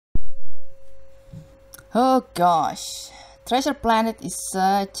Oh gosh, Treasure Planet is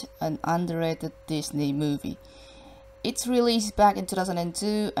such an underrated Disney movie. It's released back in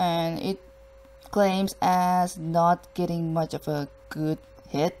 2002 and it claims as not getting much of a good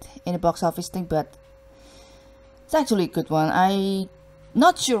hit in the box office thing, but it's actually a good one. I'm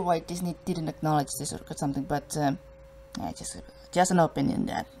not sure why Disney didn't acknowledge this or something, but yeah, just an opinion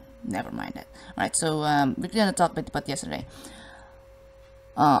that. Never mind that. Alright, so we're gonna talk about yesterday.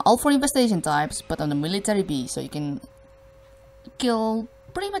 All 4 infestation types, but on the military bee, so you can kill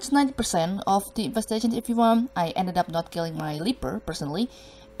pretty much 90% of the infestation if you want. I ended up not killing my leaper personally,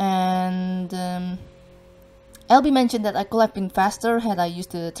 and LB mentioned that I could have been faster had I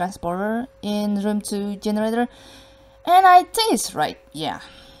used the transporter in room 2 generator, and I think it's right. Yeah,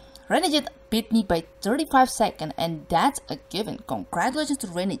 Renegade beat me by 35 seconds, and that's a given. Congratulations to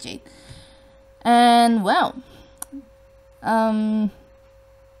Renegade. And well, oh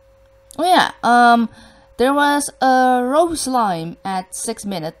yeah, there was a row slime at 6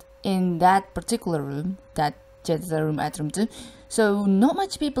 minutes in that particular room, that generator room at room 2. So not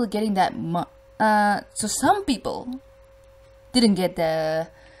much people getting that so some people didn't get the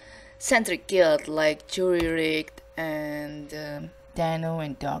sentry killed, like Jury Rigged and Dino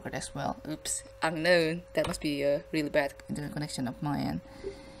and Dogger as well. Oops, unknown. That must be a really bad internet connection of my end.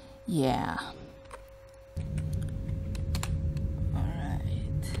 Yeah. Alright.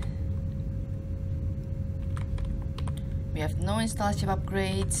 We have no install ship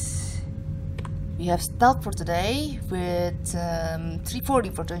upgrades. We have stealth for today with 340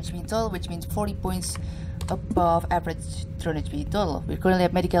 for drone HP total, which means 40 points above average drone HP total. We currently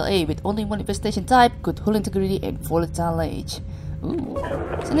have medical A with only 1 infestation type, good hull integrity and volatile age. Ooh,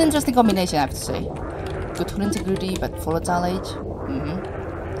 it's an interesting combination, I have to say. Good hull integrity but volatile age.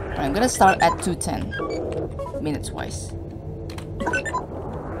 Right, I'm gonna start at 210 minutes wise.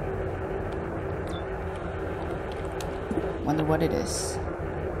 Wonder what it is.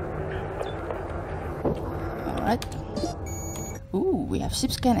 Alright. Ooh, we have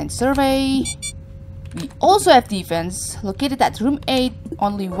ship scan and survey. We also have defense. Located at room 8.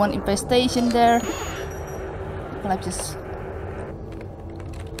 Only 1 infestation there. Well, I've just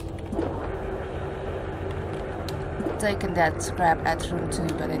taken that scrap at room 2,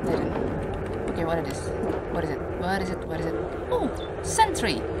 but it didn't. Okay, what it is? What is it? What is it? What is it? Oh,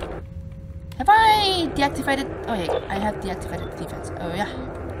 sentry! Have I deactivated? Oh yeah, I have deactivated the defense. Oh yeah.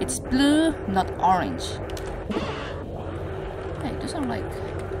 It's blue, not orange. Hey, those are like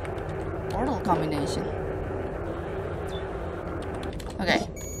portal combination. Okay.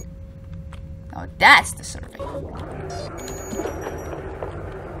 Oh, that's the survey.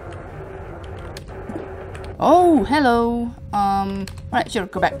 Oh, hello. Alright, sure,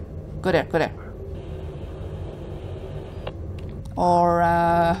 go back. Go there, go there. Or,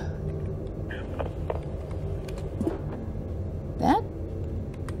 that?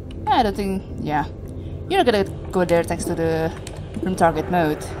 I don't think, yeah. You're not gonna go there thanks to the room target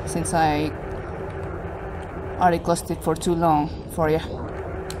mode, since I already closed it for too long for you.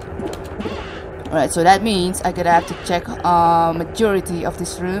 Alright, so that means I gotta have to check majority of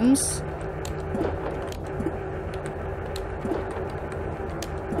these rooms.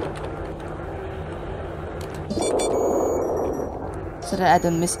 So that I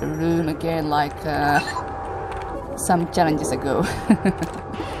don't miss a room again like some challenges ago.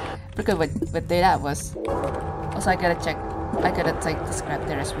 Forgot what day that was. Also, I gotta check. I gotta take the scrap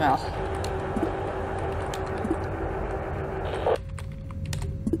there as well.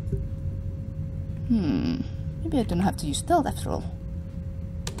 Maybe I don't have to use stealth after all.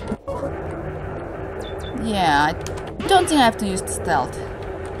 Yeah, I don't think I have to use the stealth.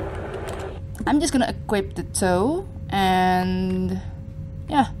 I'm just gonna equip the tow and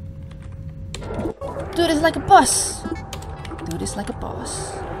yeah, do this like a boss. Do this like a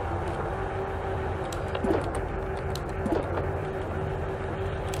boss.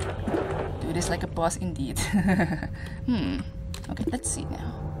 Do this like a boss indeed. Okay, let's see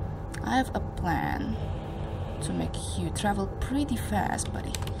now. I have a plan to make you travel pretty fast,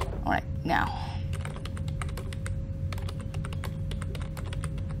 buddy. Alright, now.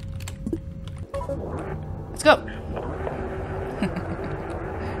 Let's go!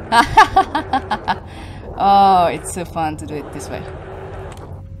 Oh, it's so fun to do it this way.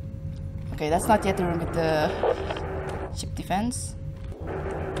 Okay, that's not yet the room with the ship defense.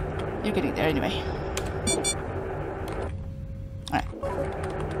 You're getting there anyway. Alright.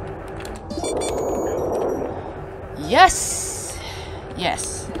 Yes!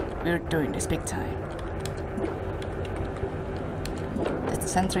 Yes! We're doing this big time. That's the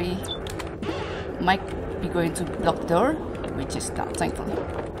sentry. Might be going to block the door, which is not, thankfully.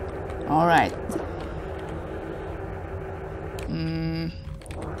 Alright.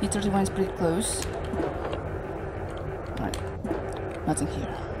 T31 is pretty close. Alright, nothing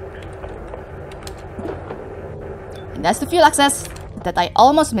here. And that's the fuel access that I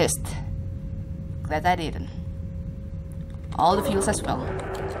almost missed. Glad I didn't. All the fuels as well.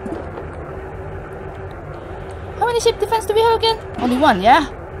 How many ship defense do we have again? Only one, yeah?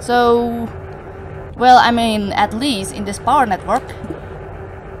 So, well, I mean, at least in this power network.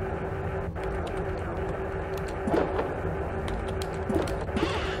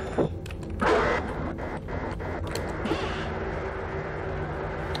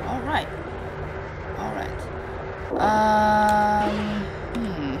 Alright. Alright.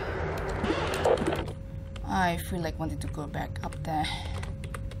 I feel like wanting to go back up there.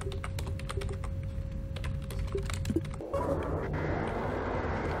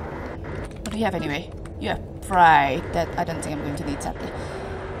 What do you have anyway? You have pride that I don't think I'm going to need, sadly.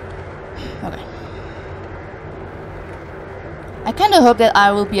 Okay. I kind of hope that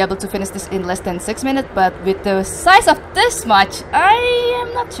I will be able to finish this in less than 6 minutes, but with the size of this much, I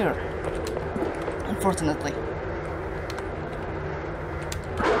am not sure. Unfortunately.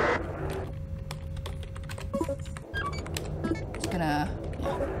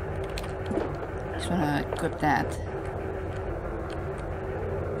 Just wanna equip that.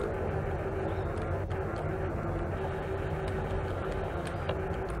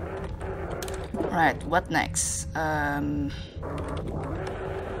 Right, what next?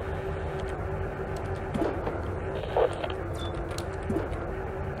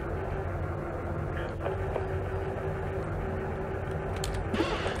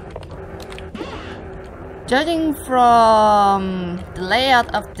 Judging from the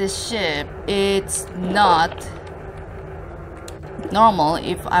layout of this ship, it's not normal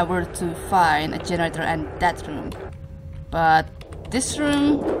if I were to find a generator in that room. But this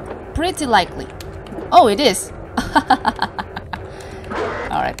room, pretty likely. Oh, it is!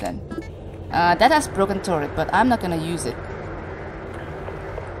 Alright then. That has broken turret, but I'm not gonna use it.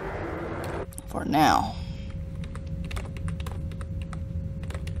 For now.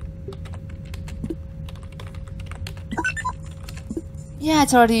 Yeah,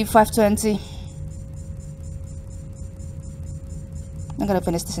 it's already 5:20. I'm gonna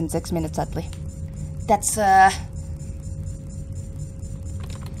finish this in 6 minutes, sadly. That's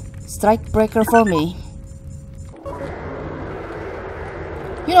strike breaker for me.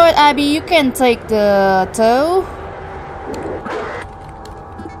 You know what, Abby? You can take the tow.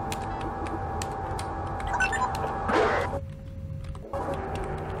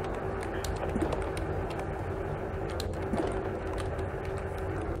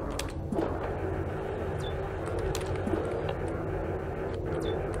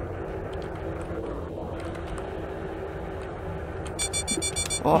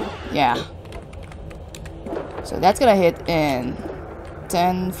 Oh, yeah. So that's gonna hit in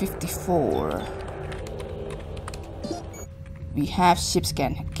 10:54. We have ship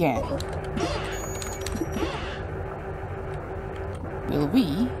scan again. Will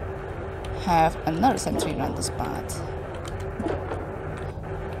we have another sentry around the spot?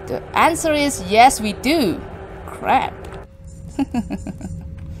 The answer is yes, we do. Crap.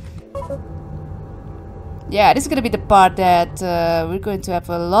 Yeah, this is gonna be the part that we're going to have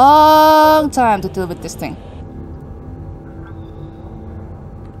a long time to deal with this thing.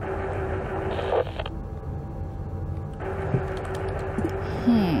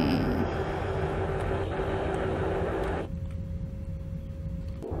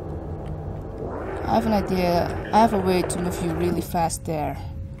 I have an idea. I have a way to move you really fast there.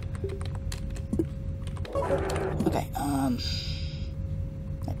 Okay,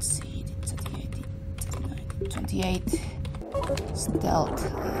 let's see. 28 stealth.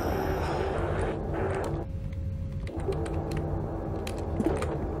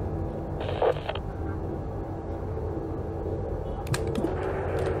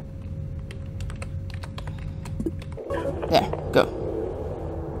 There, go.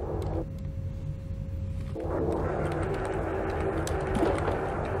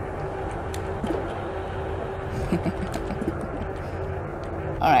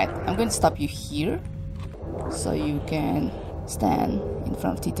 Alright, I'm going to stop you here so you can stand in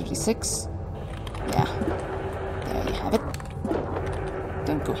front of T36. Yeah, there you have it.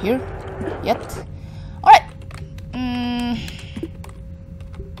 Don't go here yet. Alright,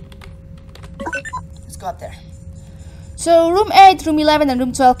 let's go up there. So room 8, room 11 and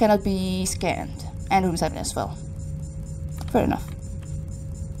room 12 cannot be scanned, and room 7 as well. Fair enough.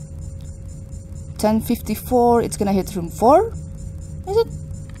 10:54, it's gonna hit room 4, is it?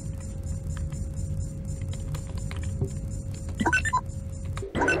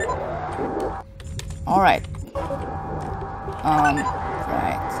 Alright.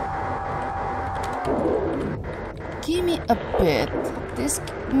 Right. Give me a bit. This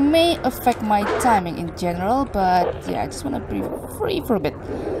may affect my timing in general, but yeah, I just wanna be free for a bit.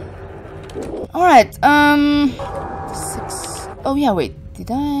 Alright, 6. Oh yeah, wait,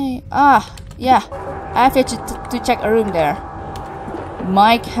 did I? Ah, yeah. I have to check a room there.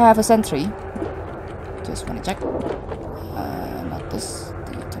 Might have a sentry. Just wanna check. Not this.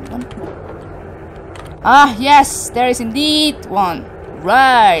 The one. Ah, yes, there is indeed one.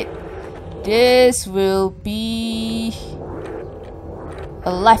 Right. This will be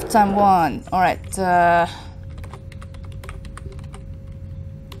a lifetime one. Alright,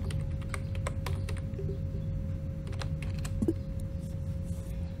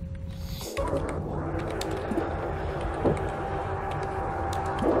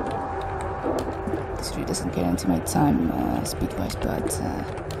 this really doesn't guarantee my time speed-wise, but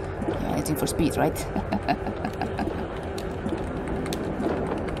yeah, anything for speed, right?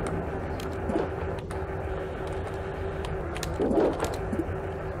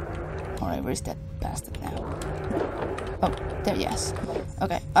 Alright, where's that bastard now? Oh, there, yes.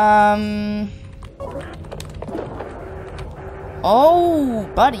 Okay, oh,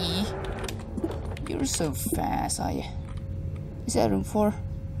 buddy! You're so fast, are you? Is that room 4?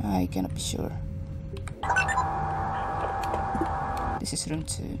 I cannot be sure. This is room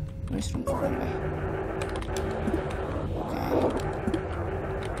 2. Where's room 4 anyway? Okay.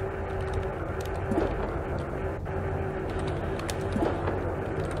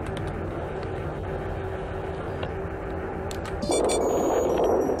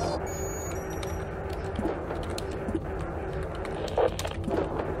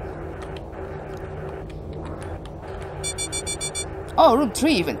 Oh, room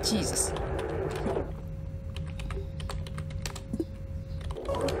 3 even, Jesus.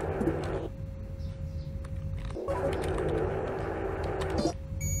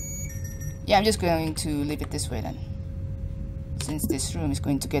 Yeah, I'm just going to leave it this way then. Since this room is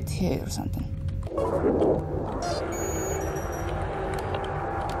going to get hit or something.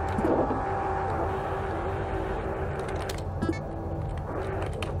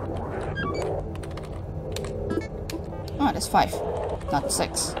 Ah, that's 5, not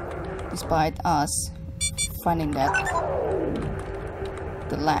 6. Despite us finding that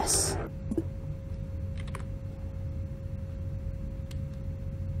the last.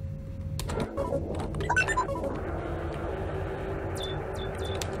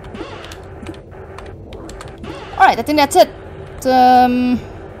 Alright, I think that's it.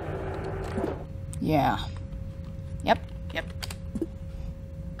 Yeah. Yep.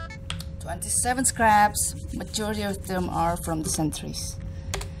 27 scraps. Majority of them are from the sentries.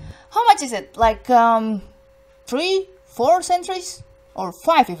 How much is it? Like 3, 4 sentries? Or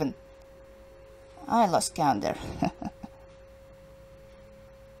 5 even? I lost count there.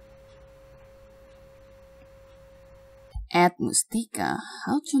 At Mustika,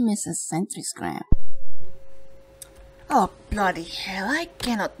 how'd you miss a sentry scrap? Oh, bloody hell, I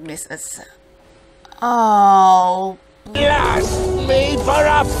cannot miss a... Oh... Last me for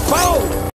a fool!